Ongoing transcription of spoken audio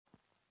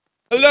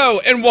Hello,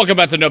 and welcome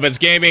back to NoBets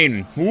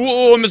Gaming.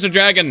 Whoa, Mr.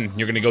 Dragon,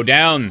 you're gonna go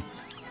down.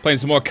 Playing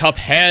some more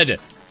Cuphead.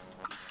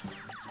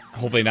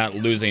 Hopefully not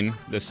losing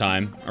this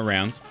time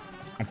around.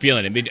 I'm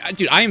feeling it.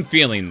 Dude, I am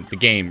feeling the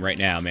game right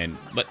now, man.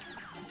 But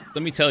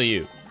let me tell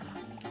you,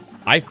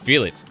 I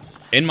feel it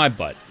in my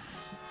butt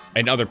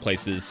and other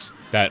places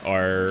that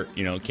are,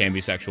 you know, can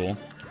be sexual.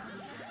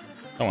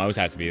 Don't always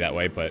have to be that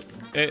way, but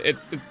they're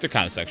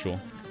kind of sexual.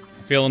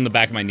 I feel in the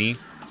back of my knee.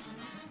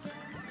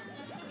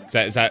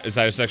 Is that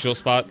a sexual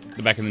spot?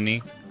 The back of the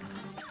knee?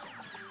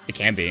 It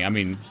can be. I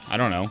mean, I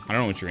don't know. I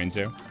don't know what you're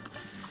into.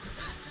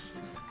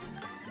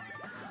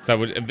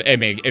 So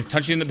if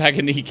touching the back of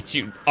the knee gets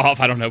you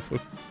off, I don't know.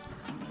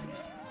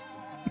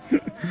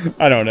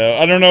 I don't know.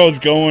 I don't know what's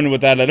going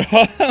with that at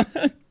all.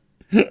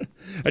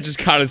 I just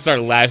kind of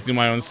started laughing to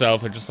my own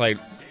self. I just like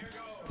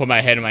put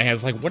my head in my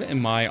hands like, what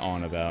am I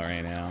on about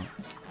right now?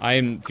 I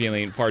am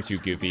feeling far too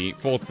goofy.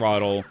 Full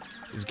throttle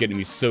is getting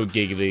me so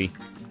giggly.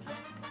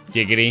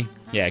 Giggity?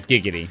 Yeah,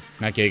 giggity.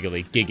 Not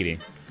giggly. Giggity.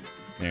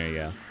 There you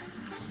go.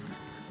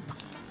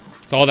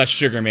 It's all that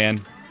sugar,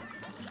 man.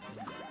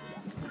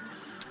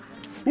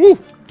 Woo!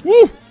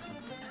 Woo!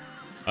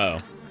 Uh-oh.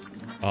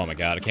 Oh my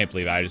god, I can't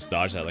believe I just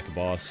dodged that like a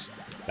boss.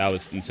 That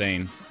was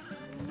insane.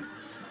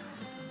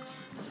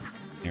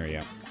 Here we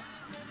go.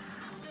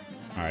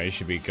 Alright, he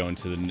should be going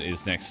to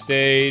his next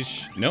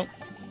stage. Nope.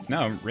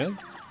 No, really?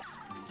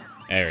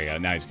 There we go.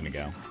 Now he's gonna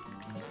go.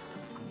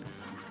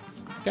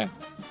 Okay.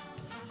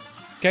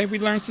 Okay, we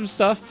learned some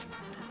stuff.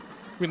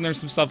 We learned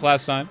some stuff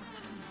last time.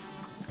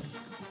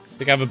 I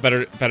think I have a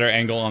better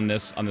angle on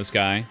this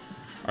guy,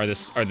 or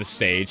this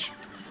stage.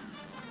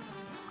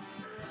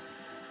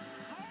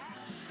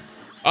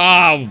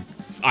 Oh,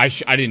 I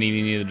didn't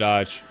even need to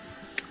dodge,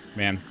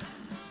 man.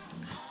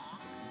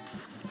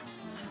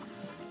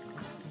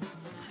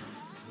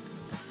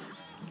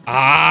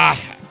 Ah,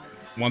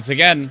 once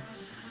again,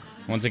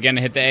 I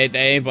hit the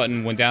A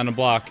button, went down a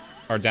block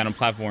or down a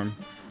platform.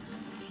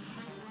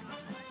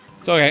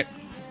 It's okay.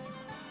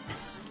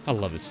 I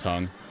love this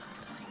tongue.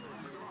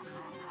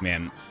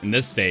 Man, and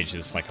this stage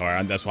is like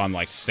hard. That's why I'm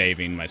like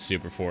saving my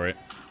super for it.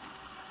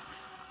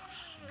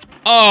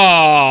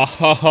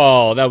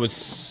 Oh, that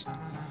was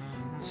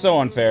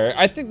so unfair.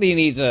 I think they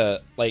need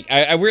to, like,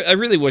 I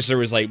really wish there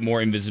was like more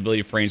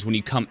invisibility frames when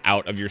you come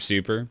out of your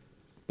super.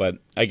 But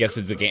I guess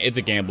it's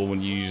a gamble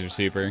when you use your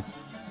super.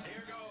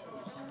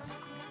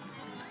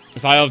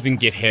 Because I often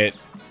get hit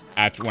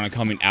when I'm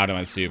coming out of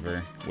my super,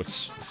 which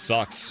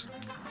sucks.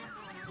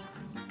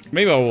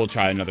 Maybe I will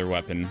try another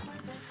weapon.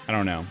 I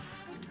don't know.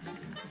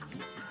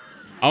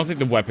 I don't think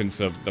the weapon's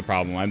the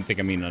problem. I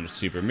mean another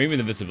super. Maybe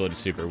the visibility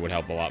super would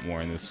help a lot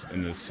more in this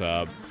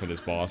for this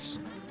boss.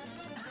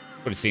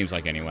 What it seems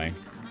like anyway.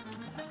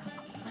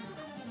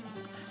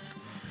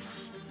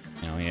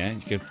 Oh yeah,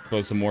 you could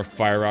throw some more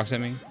fire rocks at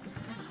me.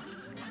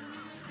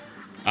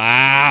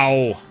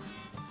 Ow!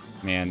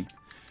 Man,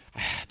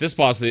 this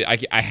boss, I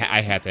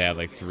had to have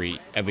like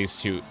at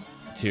least two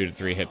to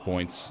three hit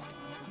points.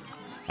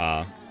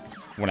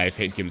 When I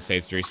faced him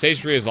stage 3.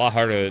 Stage 3 is a lot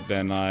harder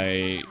than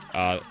I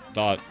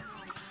thought.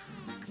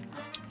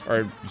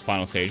 Or the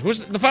final stage.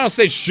 The final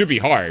stage should be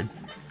hard.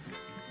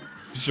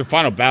 Just your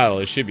final battle,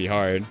 it should be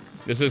hard.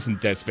 This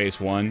isn't Dead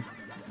Space 1,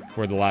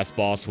 where the last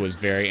boss was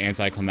very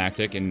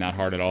anticlimactic and not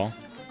hard at all.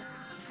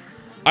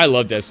 I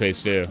love Dead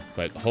Space 2,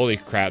 but holy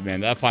crap,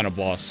 man, that final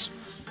boss,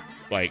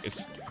 like,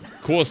 it's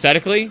cool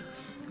aesthetically,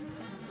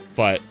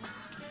 but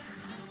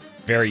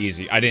very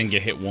easy. I didn't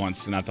get hit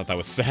once, and I thought that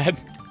was sad.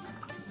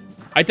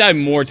 I died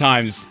more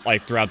times,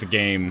 like, throughout the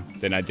game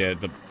than I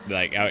did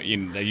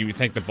you would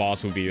think the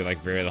boss would be, like,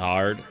 very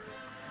hard.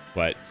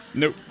 But,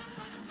 nope.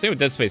 Same with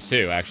Dead Space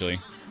 2, actually.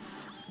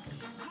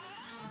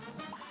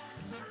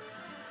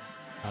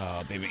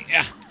 Oh, baby.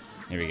 Yeah.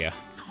 Here we go.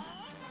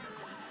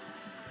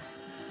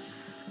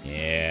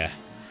 Yeah.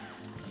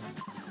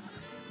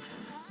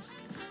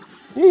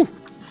 Woo!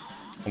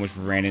 Almost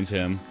ran into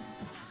him.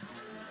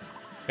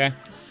 Okay.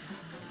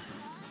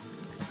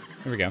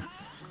 Here we go.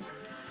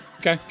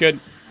 Okay, good.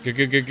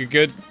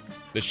 Good.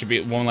 This should be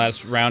one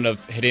last round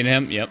of hitting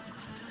him. Yep.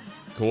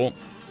 Cool.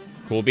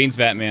 Cool beans,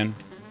 Batman.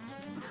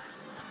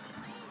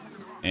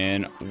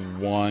 And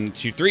 1,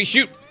 2, 3,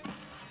 shoot!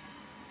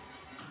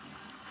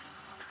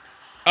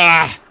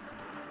 Ah!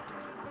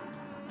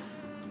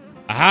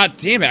 Ah,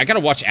 damn it. I gotta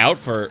watch out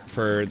for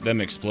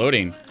them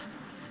exploding.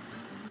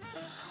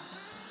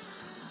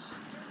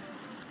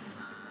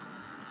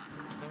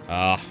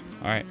 Ah,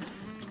 alright.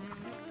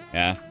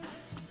 Yeah.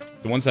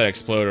 The ones that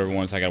explode are the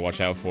ones I gotta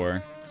watch out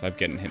for. I'm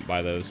getting hit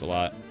by those a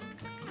lot.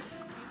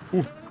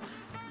 Ooh.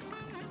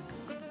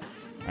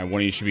 Alright,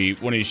 one of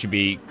you should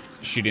be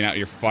shooting out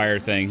your fire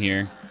thing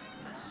here.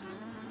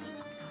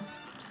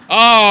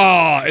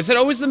 Oh, is it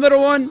always the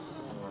middle one?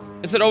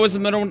 Is it always the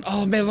middle one?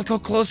 Oh man, look how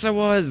close I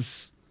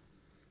was.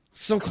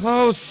 So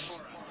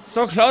close.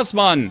 So close,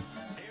 man.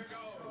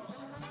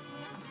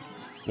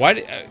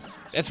 Why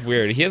that's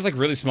weird. He has like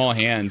really small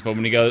hands, but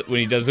when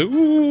he does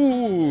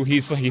ooh,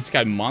 he's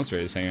got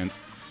monstrous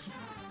hands.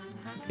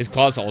 His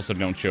claws also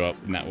don't show up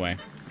in that way.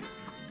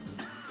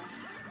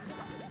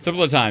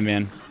 Simple time,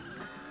 man.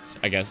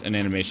 I guess an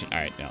animation. All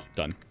right, no,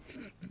 done.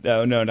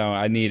 No, no, no.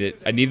 I need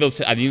it. I need those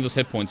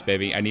hit points,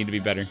 baby. I need to be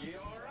better.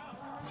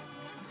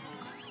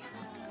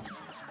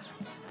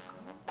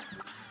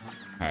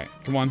 All right,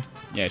 come on.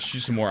 Yeah, shoot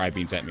some more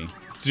I-beams at me.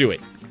 Do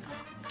it.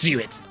 Do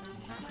it.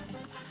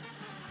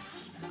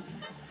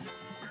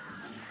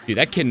 Dude,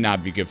 that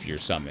cannot be good for your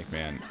stomach,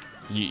 man.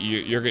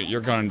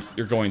 You're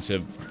going to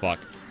fuck.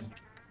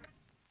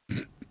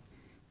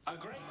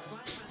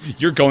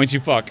 You're going to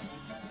fuck.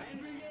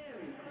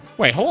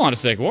 Wait, hold on a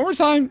sec. One more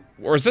time.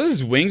 Or is that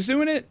his wings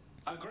doing it?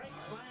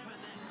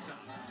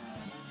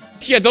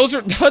 Yeah, those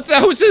are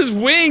that was his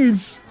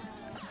wings.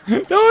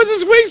 That was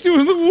his wings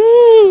doing.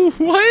 Woo!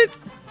 What?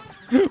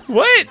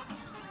 What?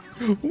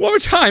 One more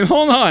time.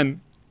 Hold on.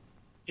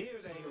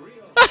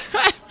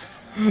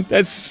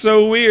 That's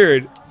so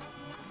weird.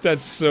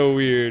 That's so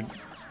weird.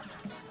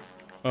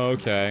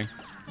 Okay.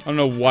 I don't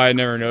know why I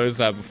never noticed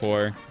that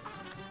before.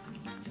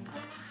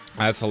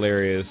 That's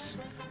hilarious.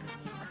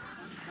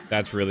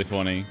 That's really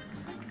funny.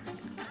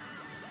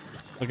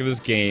 Look at this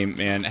game,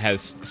 man. It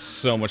has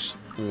so much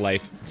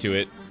life to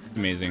it.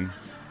 Amazing.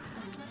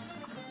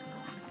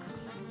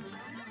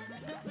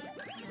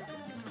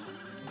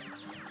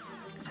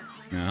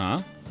 Uh-huh.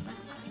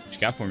 What you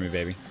got for me,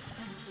 baby?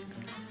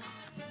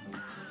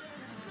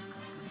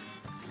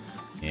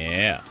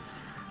 Yeah.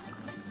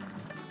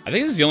 I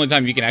think this is the only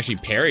time you can actually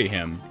parry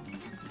him.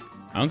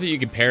 I don't think you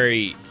can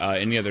parry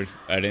at any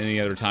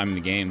other time in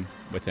the game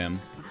with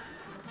him.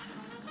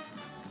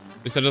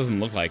 At least that doesn't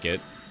look like it.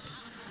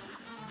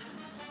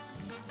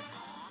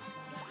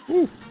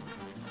 Woo.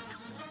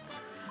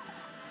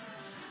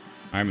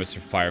 Alright, Mr.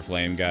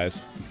 Fireflame,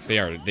 guys. They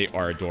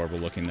are adorable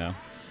looking though.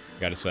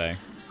 Gotta say.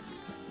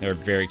 They're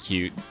very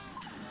cute.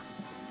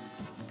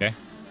 Okay.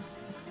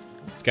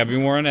 It's gotta be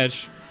more on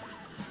edge.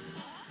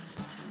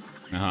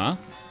 Uh-huh.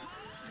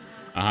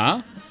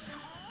 Uh-huh.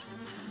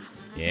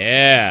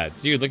 Yeah.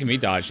 Dude, look at me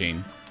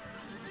dodging.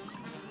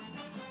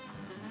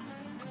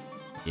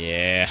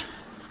 Yeah.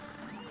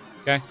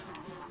 Okay.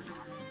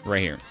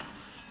 Right here.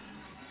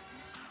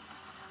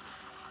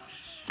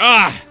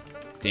 Ah!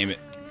 Damn it.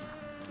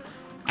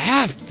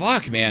 Ah,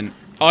 fuck, man.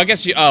 Oh, I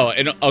guess you... Oh,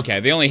 okay.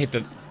 They only hit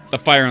the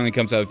fire only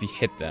comes out if you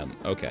hit them.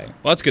 Okay.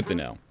 Well, that's good to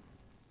know.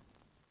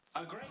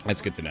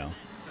 That's good to know.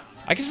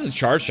 I guess the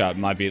charge shot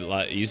might be a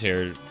lot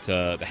easier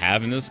to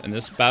have in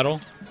this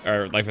battle.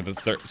 Or, like, for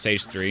the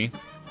stage 3.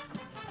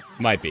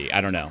 Might be.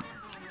 I don't know.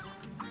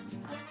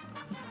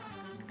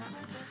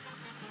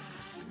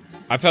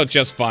 I felt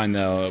just fine,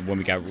 though, when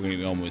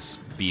we almost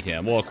beat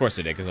him. Well, of course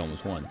I did, because I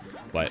almost won.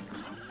 But,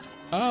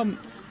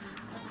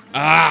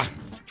 I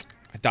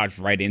dodged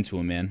right into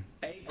him, man.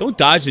 Don't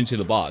dodge into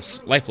the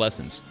boss. Life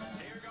lessons.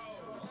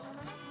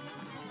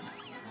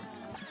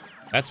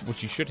 That's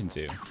what you shouldn't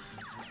do.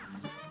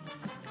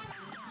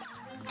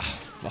 Oh,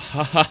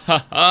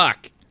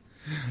 fuck.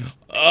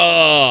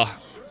 Oh.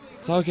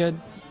 It's all good.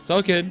 It's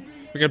all good.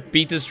 We're gonna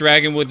beat this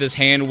dragon with his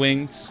hand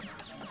wings.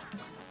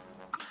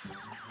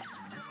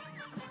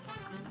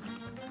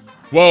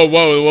 Whoa,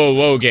 whoa, whoa,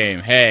 whoa,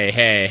 game. Hey,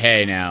 hey,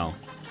 hey, now.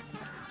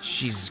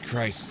 Jesus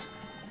Christ.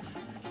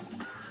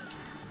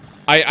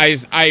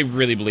 I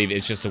really believe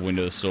it's just a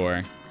Windows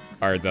Store,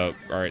 or the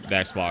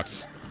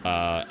Xbox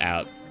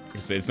app.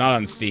 It's not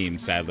on Steam,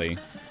 sadly.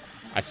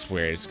 I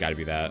swear it's got to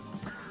be that.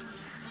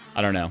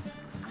 I don't know.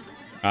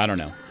 I don't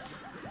know.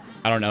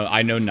 I don't know.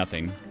 I know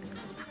nothing.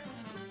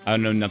 I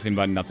don't know nothing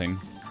about nothing.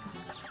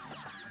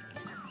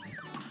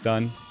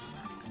 Done.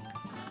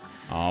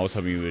 Oh, I was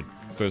hoping you would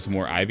throw some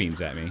more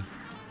I-beams at me.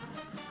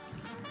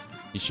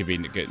 You should be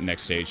good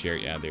next stage here.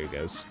 Yeah, there he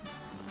goes.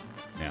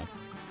 Yeah.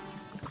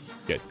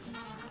 Good.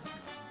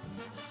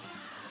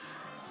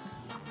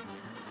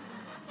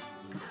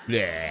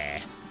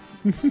 Yeah.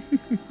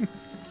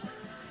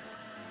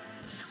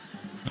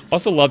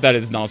 Also love that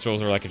his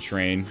nostrils are like a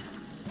train.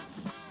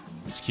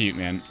 It's cute,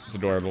 man. It's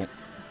adorable.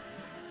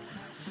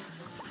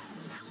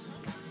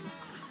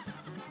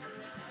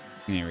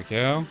 There we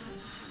go.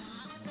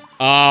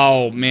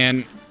 Oh,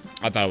 man.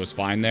 I thought it was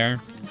fine there,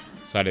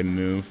 so I didn't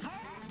move.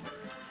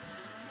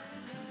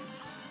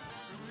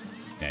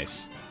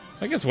 Nice.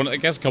 I guess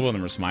a couple of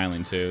them are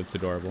smiling too. It's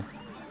adorable.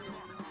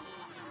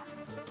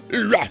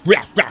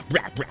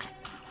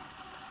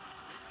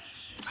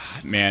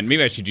 Man,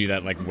 maybe I should do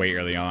that like way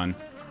early on.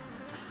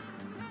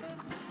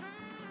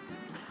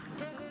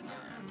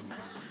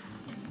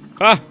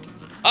 Ah!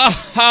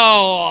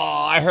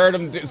 Oh! I heard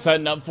him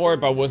setting up for it,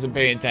 but I wasn't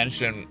paying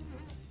attention.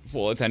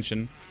 Full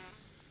attention.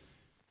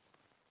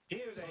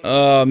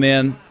 Oh,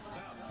 man.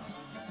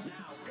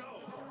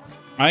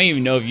 I don't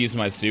even know if using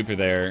my super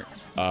there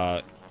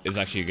is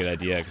actually a good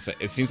idea, because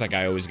it seems like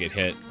I always get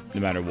hit,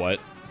 no matter what.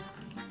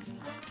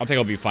 I think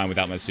I'll be fine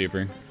without my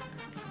super.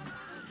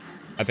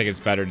 I think it's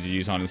better to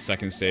use on his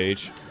second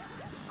stage.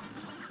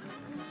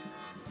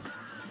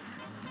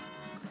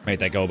 Make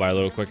that go by a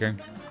little quicker.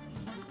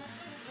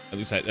 At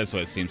least that's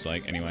what it seems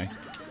like, anyway.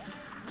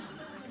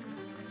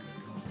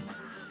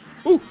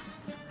 Ooh!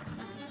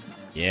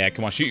 Yeah,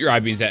 come on, shoot your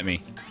I-beams at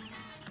me.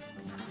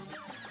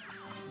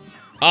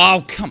 Oh,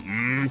 Oh,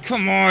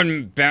 come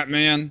on,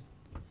 Batman.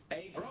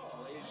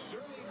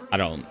 I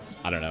don't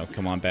know.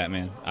 Come on,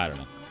 Batman. I don't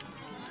know.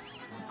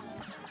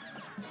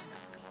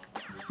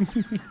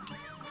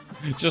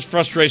 Just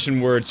frustration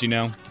words, you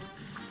know.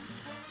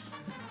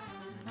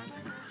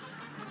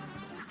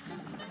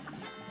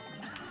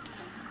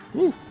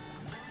 Woo.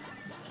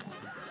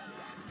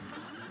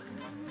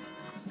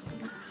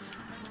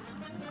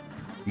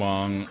 Come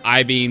on,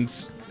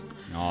 I-beams.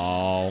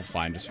 Oh,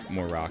 fine, just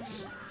more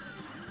rocks.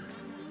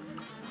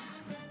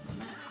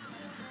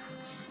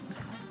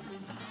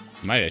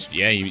 Might actually,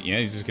 yeah,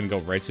 he's just gonna go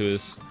right to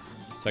his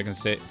second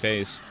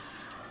phase.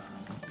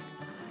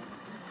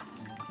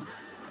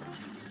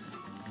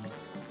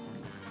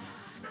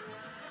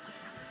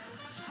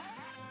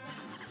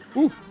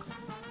 Woo.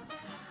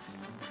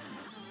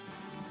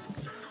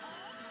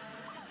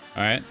 All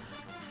right.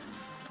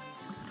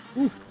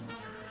 Woo.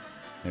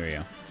 There we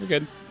go. We're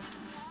good.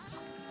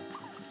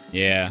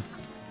 Yeah.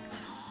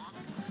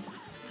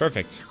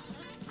 Perfect.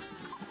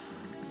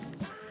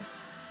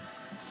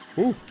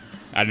 Woo.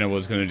 I didn't know what it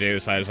was gonna do,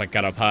 so I just like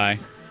got up high.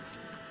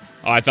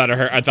 Oh, I thought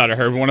I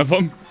heard one of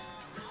them.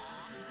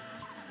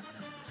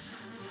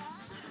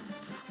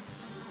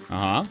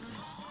 Uh-huh.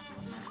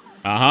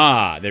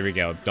 Aha! There we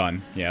go.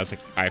 Done. Yeah, I was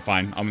like, alright,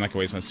 fine. I'm not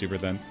gonna waste my super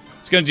then.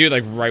 It's gonna do it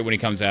like right when he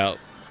comes out.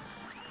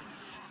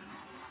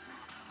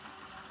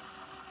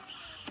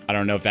 I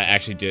don't know if that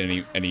actually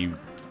did any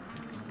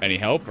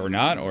help or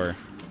not, or...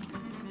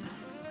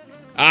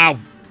 Ow!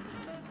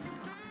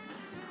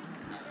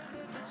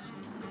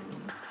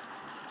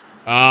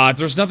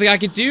 There's nothing I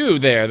could do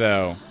there,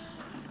 though.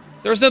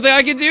 There's nothing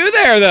I could do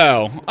there,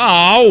 though.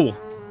 Oh!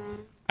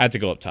 I had to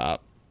go up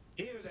top.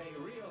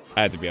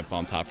 I had to be up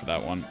on top for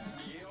that one.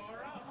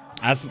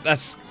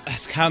 That's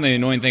kind of the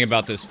annoying thing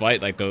about this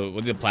fight. Like,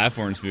 with the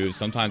platforms moves,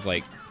 sometimes,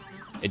 like,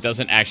 it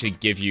doesn't actually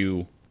give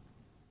you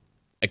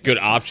good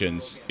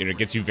options. You know, it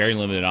gets you very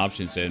limited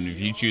options, and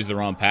if you choose the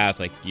wrong path,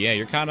 like, yeah,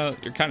 you're kind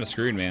of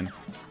screwed, man.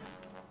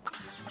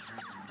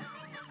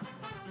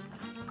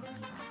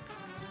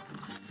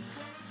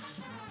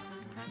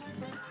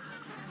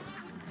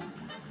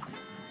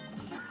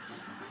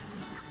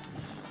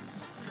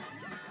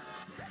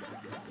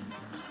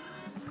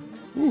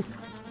 Woo.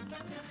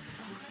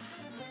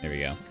 There we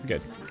go.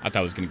 Good. I thought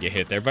I was gonna get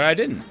hit there, but I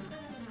didn't.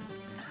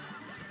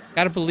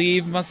 Gotta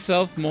believe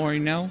myself more,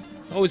 you know?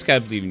 Always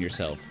gotta believe in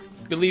yourself.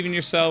 Believe in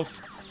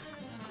yourself.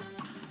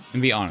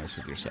 And be honest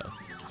with yourself.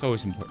 It's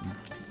always important.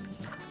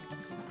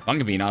 If I'm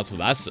gonna be honest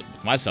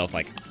with myself,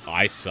 like,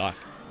 I suck.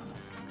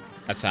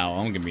 That's how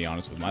I'm gonna be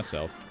honest with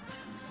myself.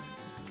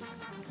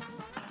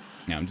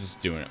 Yeah, I'm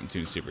just doing it. I'm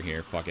doing super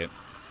here. Fuck it.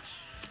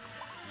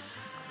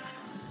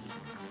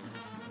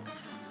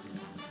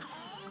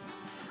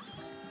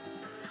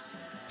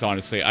 So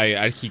honestly,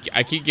 I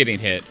keep getting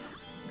hit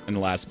in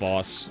the last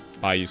boss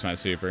while I use my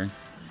super.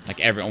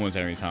 Like almost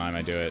every time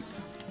I do it.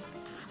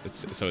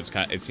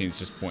 It seems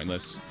just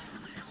pointless.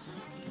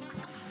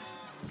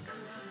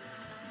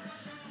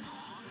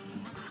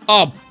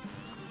 Oh,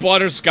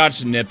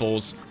 butterscotch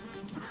nipples.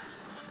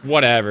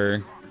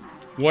 Whatever.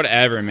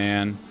 Whatever,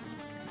 man.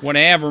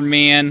 Whatever,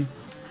 man.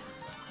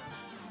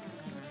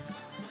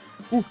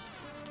 Ooh.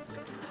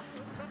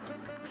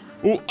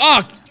 Ooh,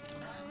 ah!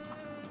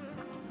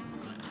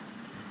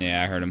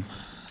 Yeah, I heard him.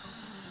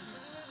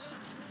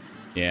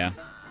 Yeah.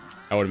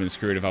 I would have been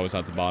screwed if I was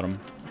at the bottom.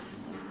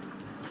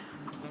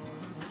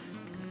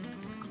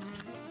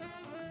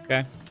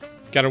 Okay.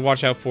 Gotta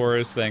watch out for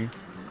his thing.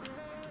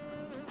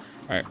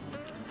 Alright.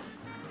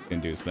 He's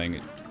gonna do his thing.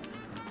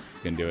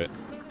 He's gonna do it.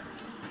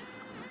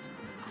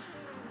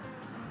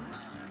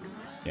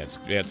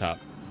 Yeah, top.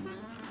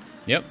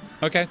 Yep.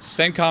 Okay.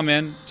 Same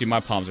comment. Dude, my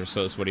palms are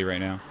so sweaty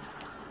right now.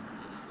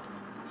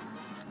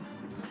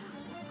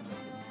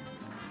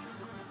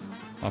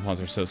 My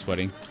palms are so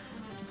sweaty.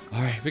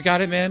 Alright, we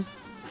got it, man.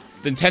 It's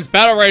the intense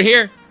battle right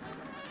here.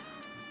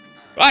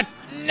 What?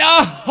 No!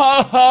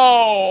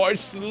 I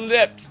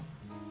slipped.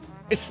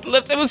 I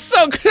slipped. It was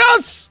so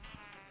close.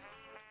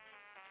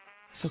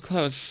 So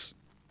close.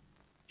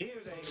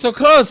 So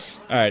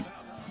close. Alright.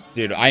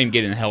 Dude, I am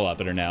getting the hell out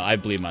there now. I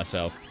believe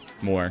myself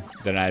more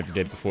than I ever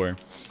did before.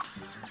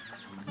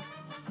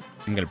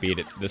 I'm gonna beat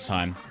it this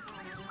time.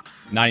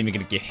 Not even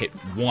gonna get hit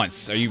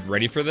once. Are you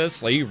ready for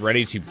this? Are you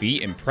ready to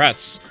be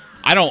impressed?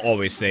 I don't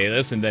always say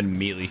this and then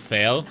immediately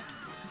fail.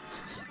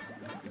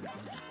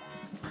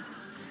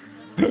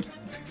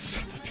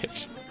 Son of a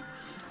bitch.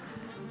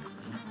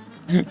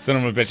 Son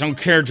of a bitch. I don't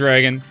care,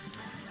 dragon.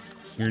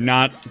 You're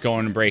not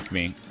going to break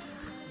me.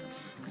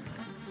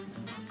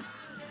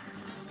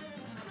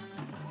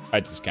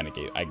 I just kind of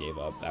gave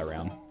up that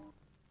round.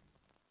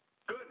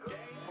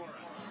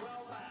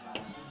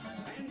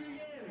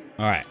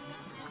 Alright.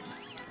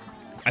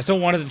 I still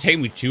wanted to take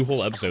me 2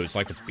 whole episodes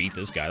like to beat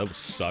this guy. That would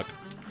suck.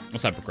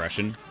 What's that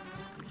progression?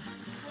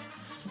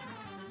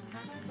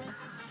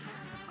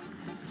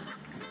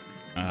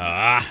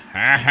 I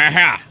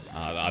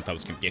thought I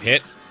was gonna get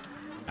hits.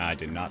 I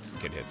did not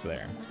get hits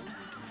there.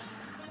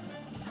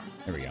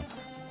 There we go.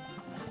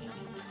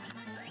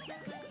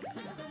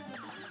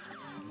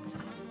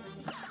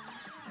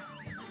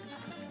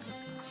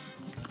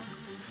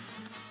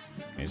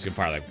 He's gonna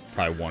fire like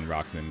probably one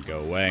rock and then go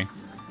away.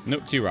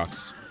 Nope, 2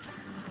 rocks.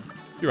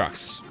 2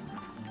 rocks.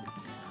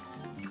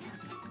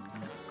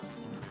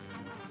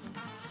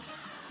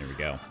 Here we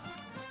go.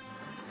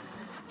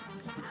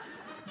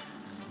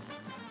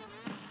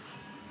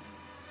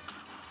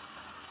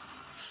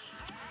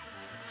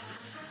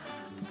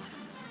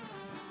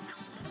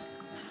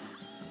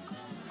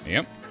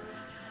 Yep.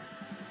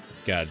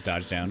 Gotta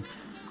dodge down.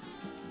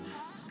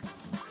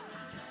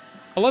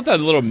 I love that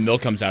little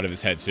milk comes out of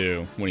his head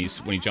too when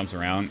he jumps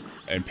around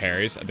and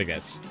parries. I think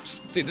that's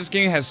dude, this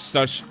game has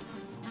such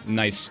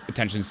nice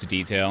attentions to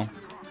detail.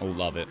 I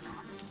love it.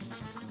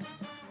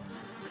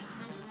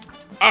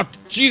 Oh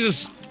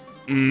Jesus!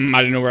 I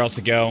didn't know where else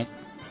to go.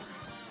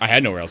 I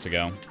had nowhere else to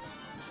go.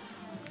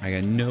 I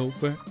got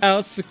nowhere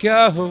else to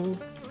go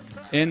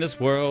in this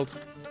world.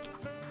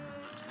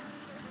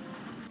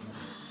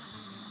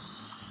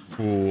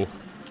 Ooh.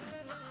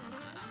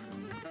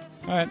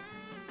 Alright.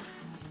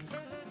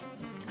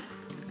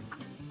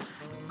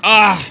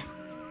 Ah!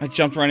 I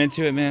jumped right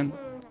into it, man.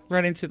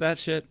 Right into that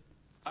shit.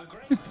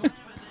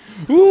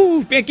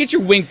 Ooh, man, get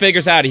your wing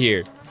figures out of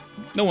here.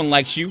 No one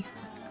likes you.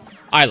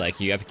 I like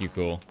you. I think you're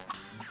cool.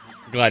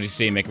 Glad you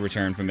see you make a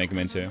return from Make 'em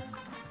Into.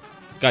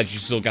 Glad you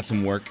still got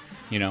some work,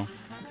 you know.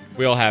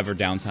 We all have our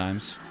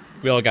downtimes.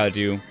 We all gotta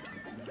do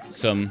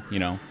some, you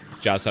know,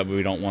 jobs that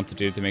we don't want to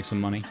do to make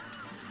some money.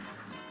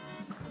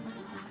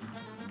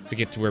 To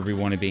get to where we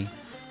want to be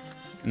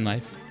in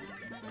life.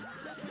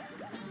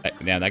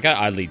 Yeah, that got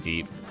oddly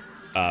deep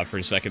for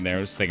a second there.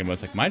 I was thinking,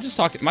 like, am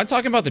I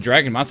talking about the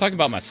dragon? Am I talking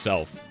about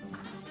myself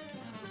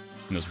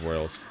in this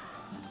world?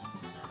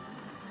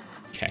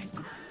 Okay.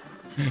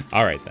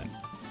 All right then.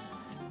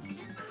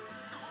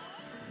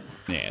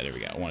 Yeah, there we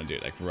go. I want to do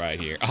it like right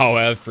here.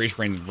 Oh, freeze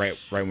frame right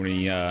when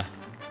he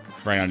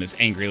right on his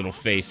angry little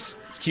face.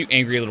 His cute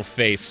angry little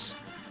face.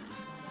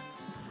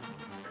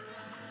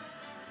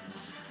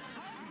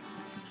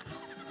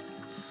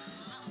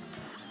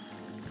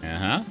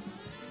 Uh-huh.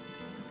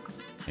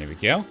 There we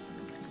go.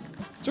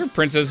 Is there a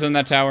princess in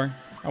that tower?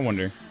 I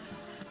wonder.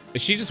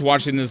 Is she just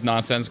watching this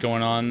nonsense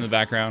going on in the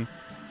background?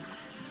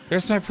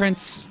 There's my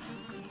prince.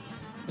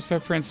 There's my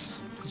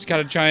prince. He's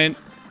a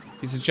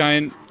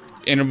giant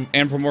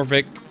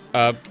anthropomorphic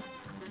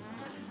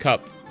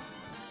cup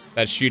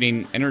that's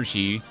shooting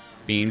energy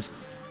beams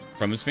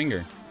from his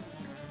finger.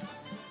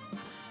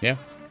 Yeah.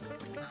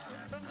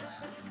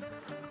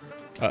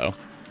 Uh-oh.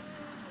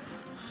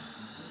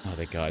 Oh,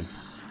 thank God.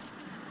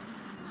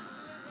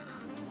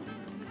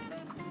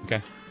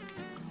 Okay.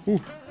 Ooh.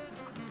 Here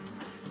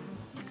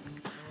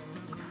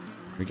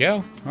we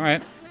go. All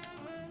right.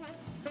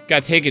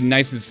 Gotta take it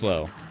nice and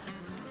slow.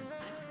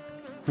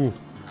 Ooh.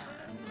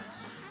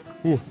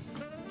 Ooh.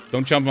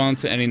 Don't jump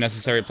onto any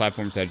necessary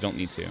platforms that I don't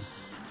need to.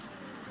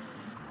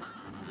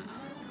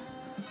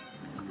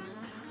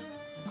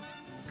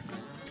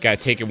 Just gotta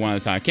take it one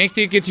at a time. Can't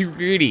get too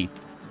greedy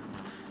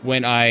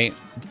when I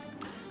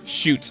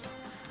shoot.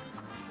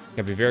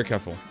 Gotta be very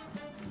careful.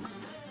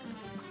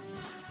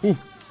 Ooh.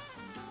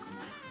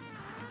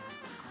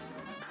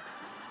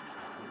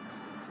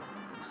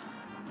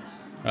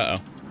 Uh-oh.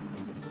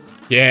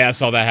 Yeah, I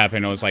saw that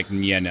happen. I was like,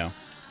 yeah, no.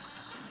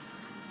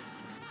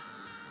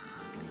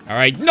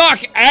 Alright,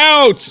 knock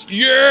out!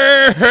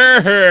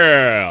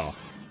 Yeah!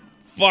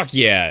 Fuck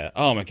yeah.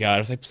 Oh my God. I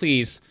was like,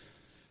 please.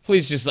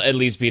 Please just at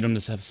least beat him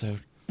this episode.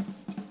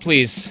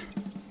 Please.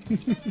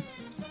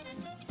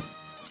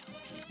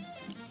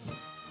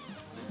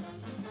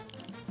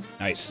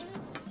 Nice.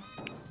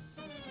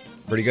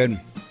 Pretty good.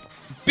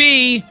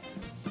 B!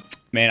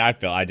 Man, I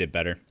felt I did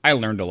better. I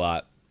learned a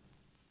lot.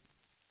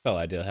 Felt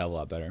I did a hell of a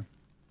lot better.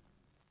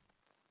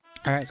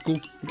 Alright, it's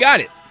cool. We got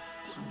it!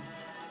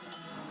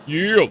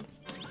 Yeah!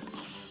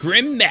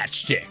 Grim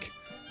Matchstick.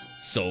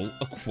 Soul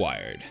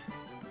acquired.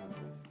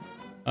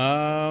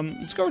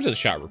 Let's go over to the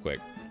shop real quick.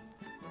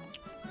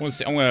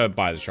 I'm gonna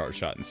buy the charge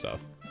shot and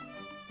stuff.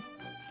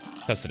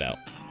 Test it out.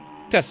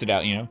 Test it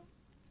out, you know.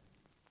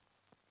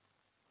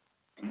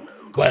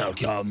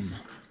 Welcome.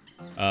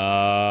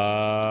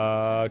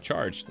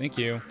 Charge. Thank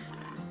you.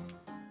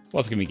 What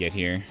else can we get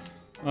here?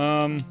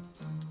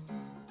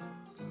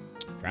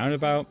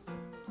 Roundabout.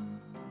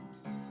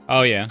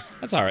 Oh yeah,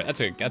 that's all right. That's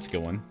a good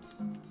one.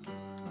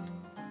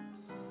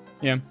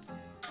 Yeah.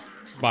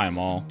 Let's buy them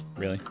all,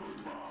 really.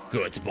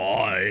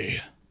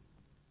 Goodbye.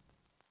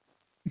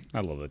 I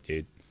love that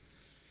dude.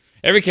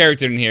 Every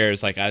character in here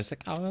is like, I was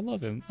like, oh, I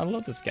love him. I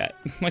love this guy.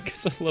 Like,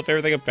 I love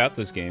everything about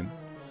this game.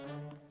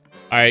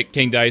 All right,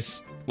 King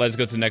Dice. Let's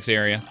go to the next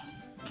area.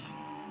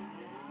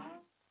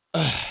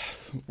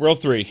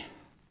 World 3.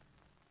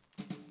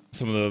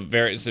 Some of the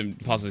various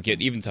puzzles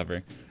get even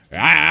tougher.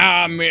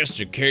 Ah,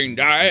 Mr. King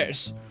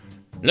Dice.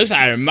 Looks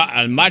like I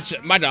might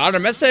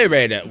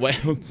underestimate it.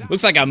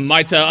 Looks like I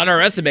might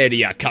underestimate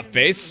you,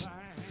 cupface.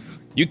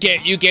 You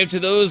gave to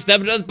those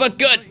debutantes, but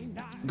good.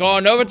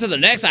 Going over to the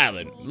next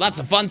island. Lots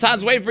of fun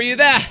times waiting for you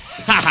there. Ha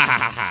ha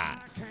ha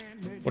ha.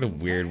 What a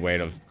weird way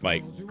to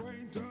like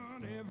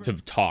to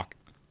talk.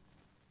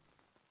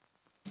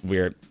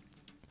 Weird.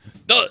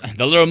 The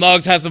little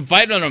mugs have some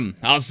fight in them.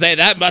 I'll say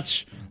that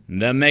much.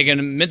 Them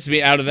making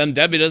mincemeat out of them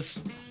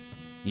deputies.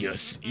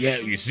 Yes, yeah,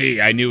 you see,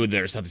 I knew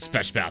there was something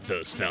special about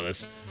those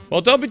fellas.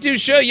 Well, don't be too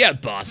sure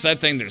yet, boss. I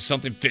think there's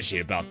something fishy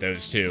about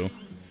those two.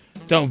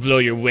 Don't blow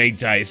your wig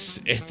dice.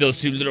 If those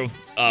two little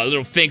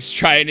finks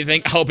try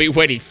anything, I'll be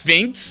waiting.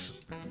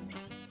 Finks?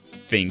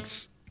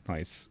 Finks.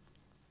 Nice.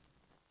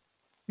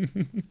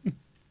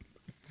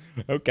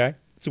 Okay.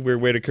 It's a weird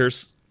way to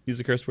use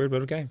a curse word,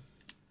 but okay.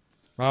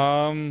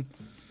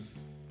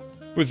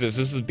 Who's this? This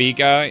is the bee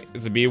guy?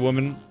 Is the bee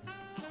woman?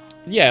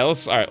 Yeah,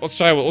 let's try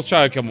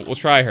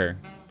her.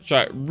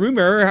 Try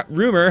rumor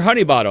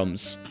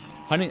Honeybottoms.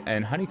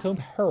 Honeycomb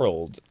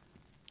Herald.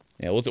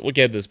 Yeah, we'll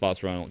get this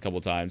boss run a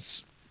couple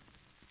times.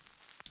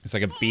 It's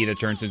like a bee that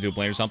turns into a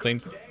plane or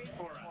something.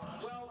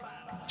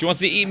 She wants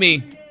to eat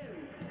me.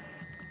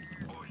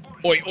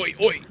 Oi, oi,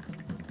 oi.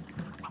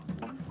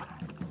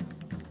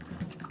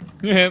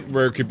 Yeah,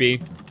 where it could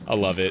be. I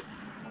love it.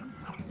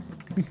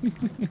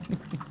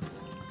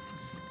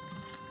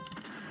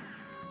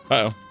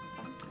 Uh-oh.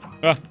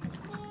 Ah.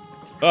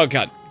 Oh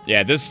god.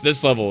 Yeah,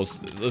 this level's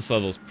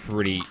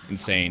pretty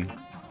insane.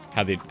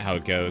 How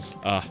it goes.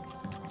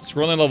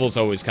 Scrolling levels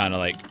are always kind of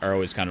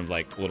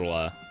like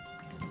little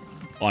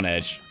on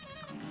edge.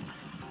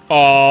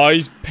 Oh,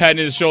 he's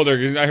patting his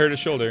shoulder. I heard his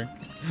shoulder.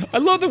 I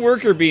love the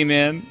worker bee,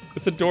 man.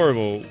 It's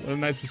adorable. What a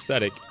nice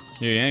aesthetic.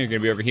 Yeah, you're gonna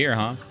be over here,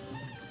 huh?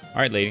 All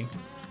right, lady.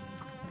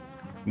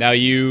 Now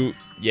you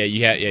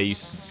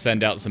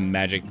send out some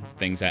magic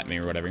things at me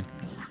or whatever.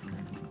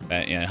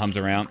 That hums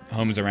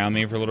around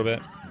me for a little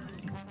bit.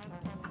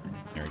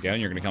 There we go.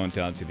 And you're gonna come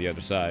to the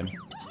other side.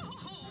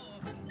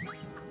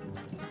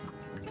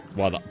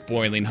 While the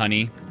boiling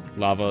honey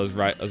lava is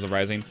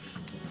rising.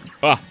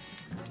 Ah.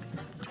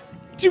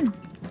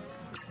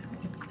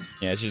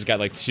 Yeah, she's got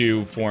like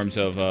 2 forms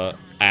of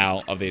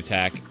of the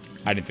attack.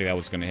 I didn't think that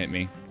was gonna hit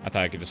me. I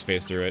thought I could just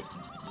phase through it.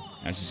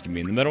 Now she's just gonna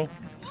be in the middle.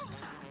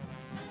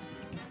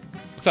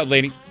 What's up,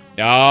 lady?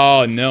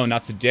 Oh no,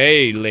 not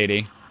today,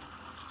 lady.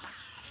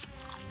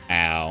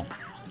 Ow.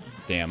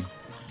 Damn.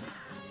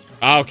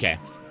 Okay.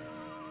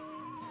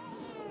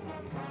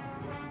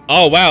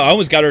 Oh wow, I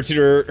almost got her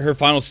to her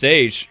final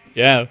stage.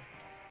 Yeah.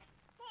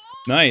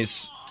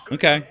 Nice.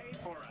 Okay.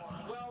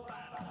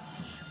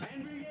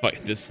 But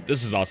this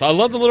is awesome. I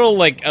love the little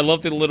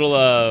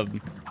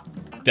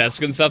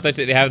desk and stuff that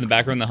they have in the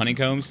background, the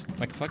honeycombs.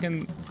 Like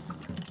fucking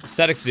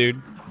aesthetics,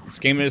 dude. This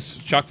game is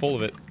chock full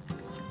of it.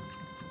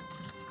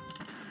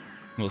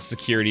 Little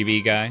security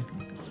bee guy.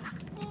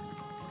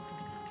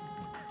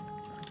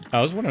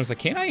 I was wondering, I was like,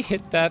 can I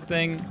hit that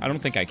thing? I don't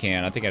think I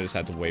can. I think I just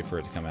have to wait for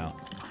it to come out.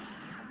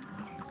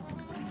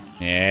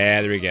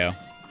 Yeah, there we go.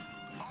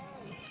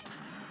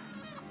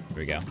 There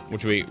we go.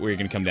 Where are you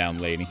gonna come down,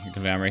 lady? You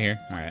come down right here?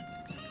 Alright.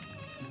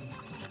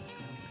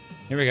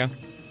 Here we go.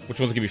 Which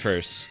one's gonna be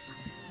first?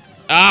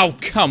 Oh,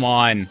 come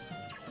on.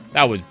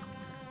 That was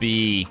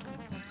B.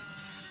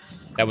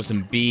 That was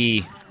some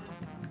B.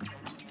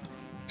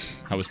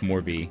 That was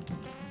more B.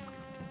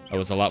 That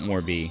was a lot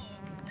more B.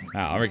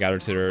 Wow, I already got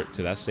her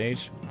to that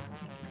stage.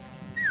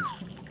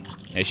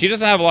 Yeah, she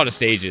doesn't have a lot of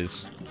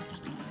stages.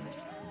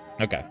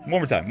 Okay,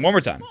 one more time.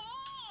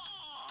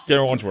 Get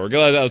her once more.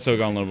 That was still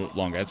going a little bit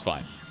longer. That's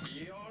fine.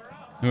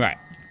 All right.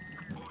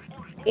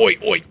 Oi,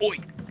 oi, oi.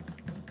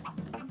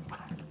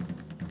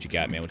 What you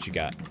got, man? What you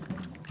got?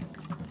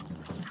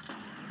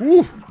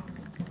 Woo.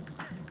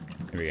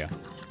 Here we go.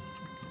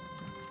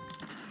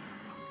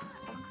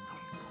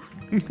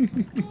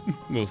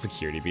 Little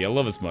security bee. I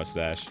love his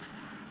mustache.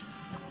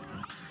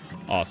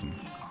 Awesome.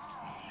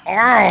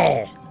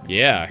 Oh!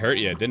 Yeah, I hurt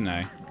you, didn't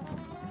I?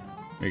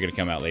 You're gonna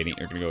come out, lady.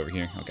 You're gonna go over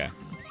here. Okay.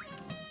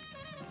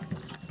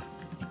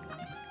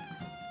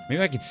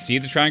 Maybe I could see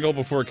the triangle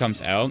before it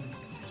comes out,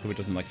 so it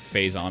doesn't, like,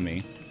 phase on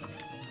me.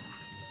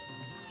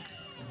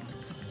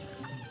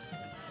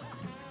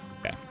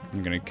 Okay.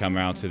 I'm gonna come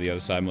out to the other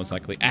side, most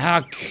likely.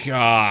 Ah,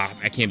 God!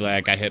 I can't believe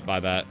I got hit by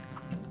that.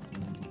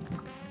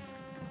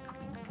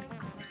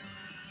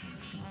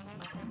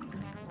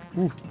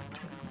 Woo.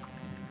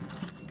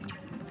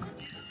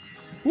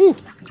 Woo!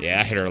 Yeah,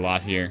 I hit her a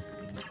lot here.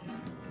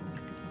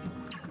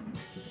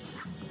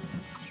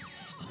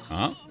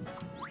 Huh?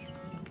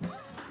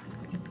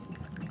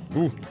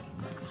 Ooh.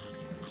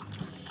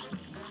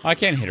 Oh, I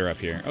can't hit her up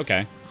here.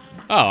 Okay.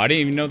 Oh, I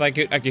didn't even know that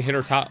I could hit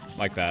her top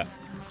like that.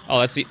 Oh,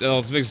 that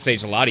makes the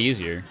stage a lot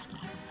easier.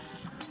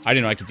 I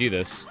didn't know I could do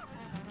this.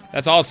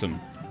 That's awesome.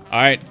 All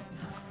right.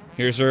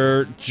 Here's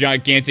her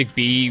gigantic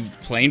bee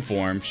plane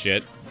form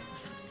shit.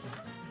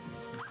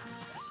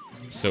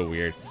 So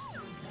weird.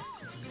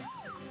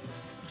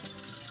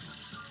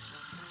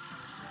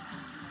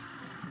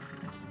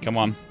 Come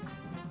on.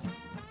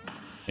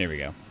 Here we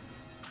go.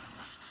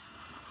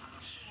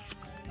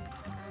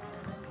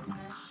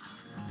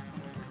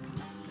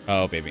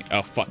 Oh, baby.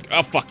 Oh, fuck.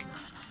 Oh, fuck.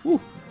 Woo.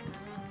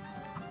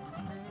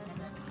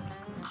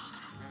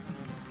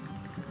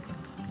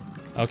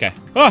 Okay.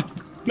 Ah!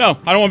 No,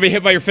 I don't want to be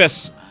hit by your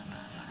fist.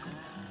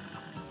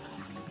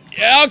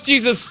 Oh,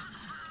 Jesus!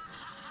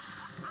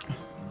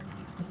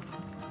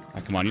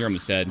 Oh, come on, you're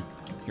almost dead.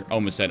 You're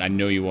almost dead. I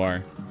know you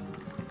are.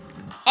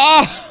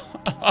 Oh!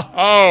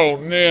 Oh,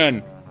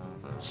 man.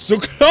 So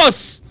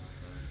close!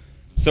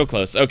 So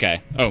close.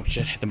 Okay. Oh,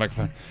 shit. Hit the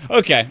microphone.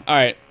 Okay.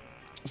 Alright.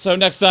 So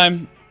next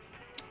time,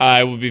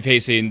 I will be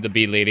facing the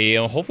Bee Lady.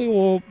 And hopefully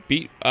we'll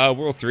beat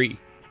World 3.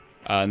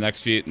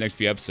 Next few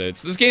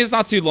episodes. This game is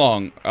not too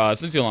long.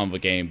 It's not too long of a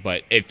game,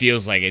 but it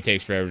feels like it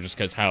takes forever just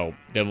because how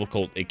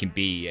difficult it can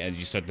be as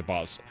you start the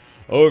boss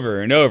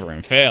over and over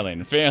and failing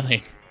and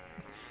failing.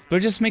 But it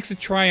just makes the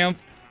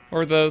triumph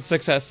or the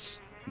success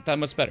that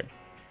much better.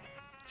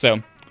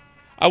 So,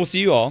 I will see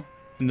you all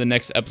in the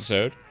next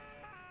episode.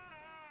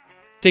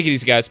 Take it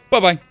easy, guys.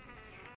 Bye-bye.